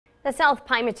The South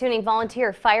Pymatuning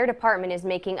Volunteer Fire Department is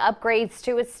making upgrades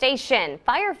to its station.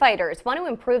 Firefighters want to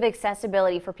improve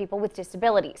accessibility for people with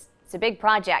disabilities. It's a big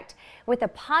project with the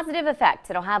positive effects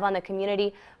it'll have on the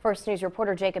community. First News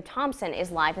reporter Jacob Thompson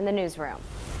is live in the newsroom.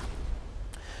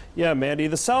 Yeah, Mandy,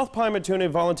 the South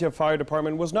Pymatuning Volunteer Fire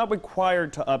Department was not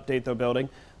required to update the building.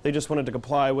 They just wanted to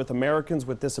comply with Americans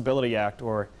with Disability Act,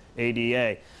 or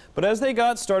ADA. But as they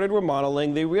got started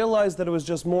remodeling, they realized that it was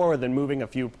just more than moving a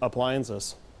few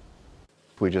appliances.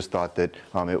 We just thought that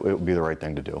it would be the right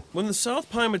thing to do. When the South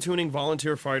Pymatuning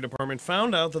Volunteer Fire Department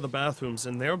found out that the bathrooms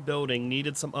in their building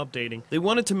needed some updating, they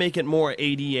wanted to make it more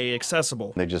ADA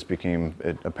accessible. They just became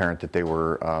apparent that they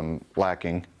were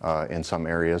lacking in some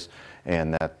areas,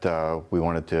 and that we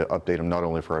wanted to update them not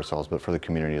only for ourselves but for the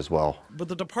community as well. But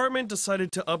the department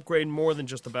decided to upgrade more than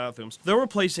just the bathrooms. They're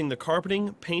replacing the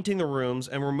carpeting, painting the rooms,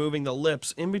 and removing the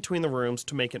lips in between the rooms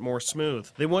to make it more smooth.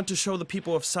 They want to show the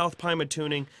people of South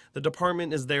Pymatuning the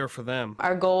department is there for them.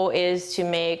 Our goal is to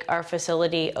make our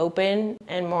facility open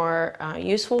and more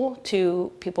useful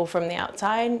to people from the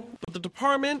outside. But the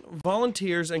department,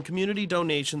 volunteers, and community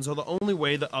donations are the only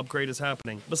way the upgrade is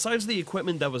happening. Besides the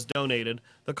equipment that was donated,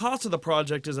 the cost of the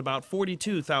project is about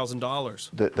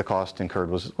 $42,000. The cost incurred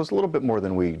was a little bit more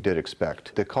than we did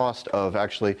expect. The cost of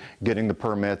actually getting the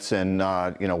permits and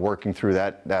working through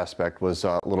that aspect was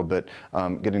a little bit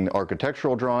getting the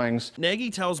architectural drawings. Nagy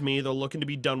tells me they're looking to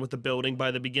be done with the building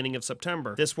by the beginning of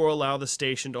September. This will allow the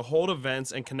station to hold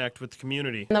events and connect with the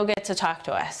community. They'll get to talk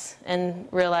to us and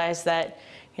realize that,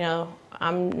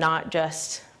 I'm not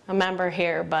just a member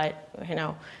here, but,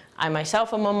 I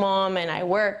myself am a mom and I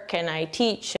work and I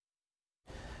teach.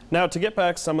 Now, to get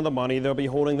back some of the money, they'll be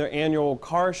holding their annual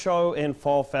car show and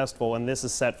fall festival, and this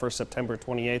is set for September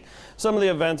 28th. Some of the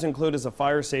events include a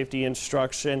fire safety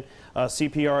instruction,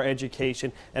 CPR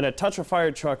education, and a touch of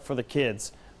fire truck for the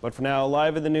kids. But for now,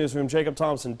 live in the newsroom, Jacob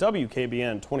Thompson,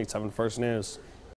 WKBN 27 First News.